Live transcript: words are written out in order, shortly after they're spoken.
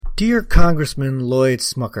Dear Congressman Lloyd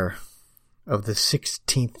Smucker of the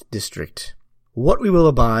 16th District, What We Will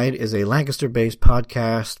Abide is a Lancaster-based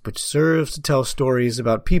podcast which serves to tell stories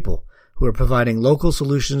about people who are providing local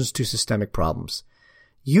solutions to systemic problems.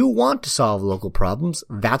 You want to solve local problems.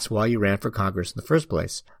 That's why you ran for Congress in the first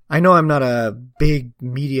place. I know I'm not a big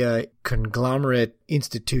media conglomerate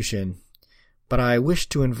institution, but I wish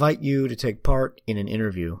to invite you to take part in an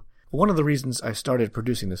interview. One of the reasons I started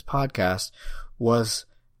producing this podcast was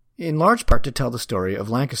in large part to tell the story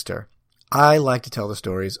of Lancaster. I like to tell the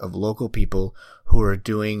stories of local people who are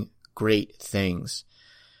doing great things.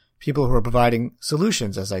 People who are providing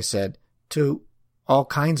solutions, as I said, to all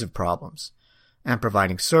kinds of problems and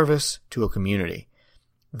providing service to a community.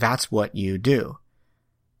 That's what you do.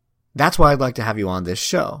 That's why I'd like to have you on this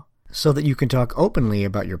show, so that you can talk openly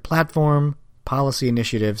about your platform, policy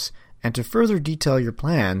initiatives, and to further detail your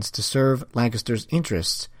plans to serve Lancaster's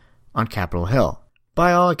interests on Capitol Hill.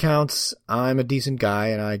 By all accounts, I'm a decent guy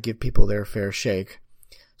and I give people their fair shake.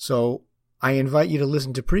 So I invite you to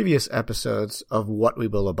listen to previous episodes of What We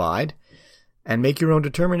Will Abide and make your own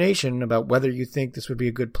determination about whether you think this would be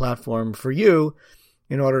a good platform for you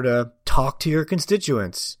in order to talk to your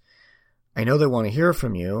constituents. I know they want to hear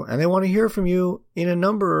from you, and they want to hear from you in a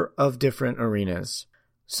number of different arenas.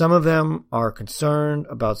 Some of them are concerned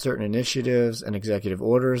about certain initiatives and executive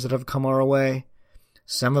orders that have come our way.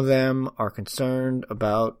 Some of them are concerned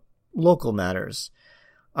about local matters.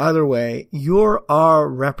 Either way, you're our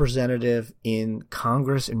representative in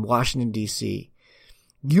Congress in Washington, D.C.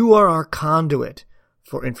 You are our conduit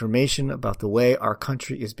for information about the way our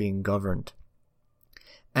country is being governed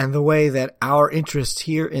and the way that our interests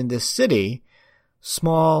here in this city,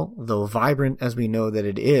 small though vibrant as we know that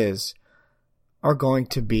it is, are going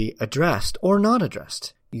to be addressed or not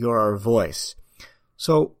addressed. You're our voice.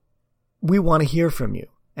 So we want to hear from you,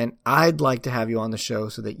 and I'd like to have you on the show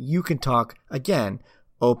so that you can talk, again,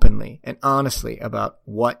 openly and honestly about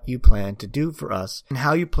what you plan to do for us and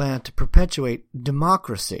how you plan to perpetuate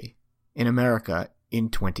democracy in America in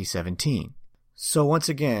 2017. So once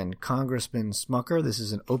again, Congressman Smucker, this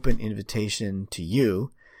is an open invitation to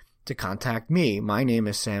you to contact me. My name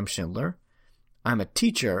is Sam Schindler. I'm a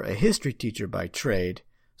teacher, a history teacher by trade,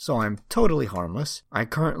 so I'm totally harmless. I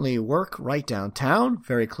currently work right downtown,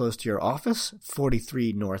 very close to your office,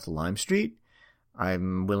 43 North Lime Street.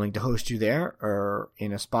 I'm willing to host you there or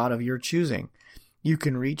in a spot of your choosing. You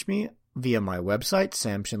can reach me via my website,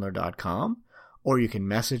 samschindler.com, or you can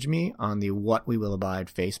message me on the What We Will Abide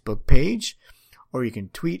Facebook page, or you can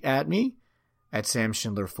tweet at me at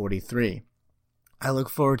samschindler43. I look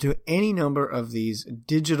forward to any number of these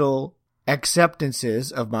digital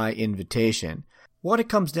acceptances of my invitation. What it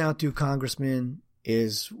comes down to, Congressman,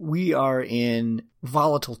 is we are in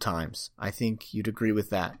volatile times. I think you'd agree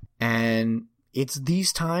with that. And it's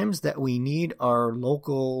these times that we need our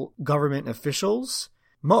local government officials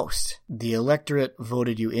most. The electorate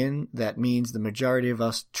voted you in. That means the majority of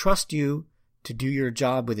us trust you to do your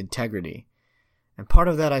job with integrity. And part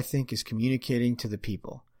of that, I think, is communicating to the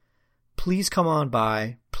people. Please come on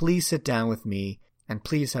by, please sit down with me, and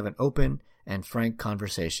please have an open and frank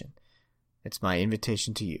conversation. It's my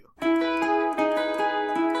invitation to you.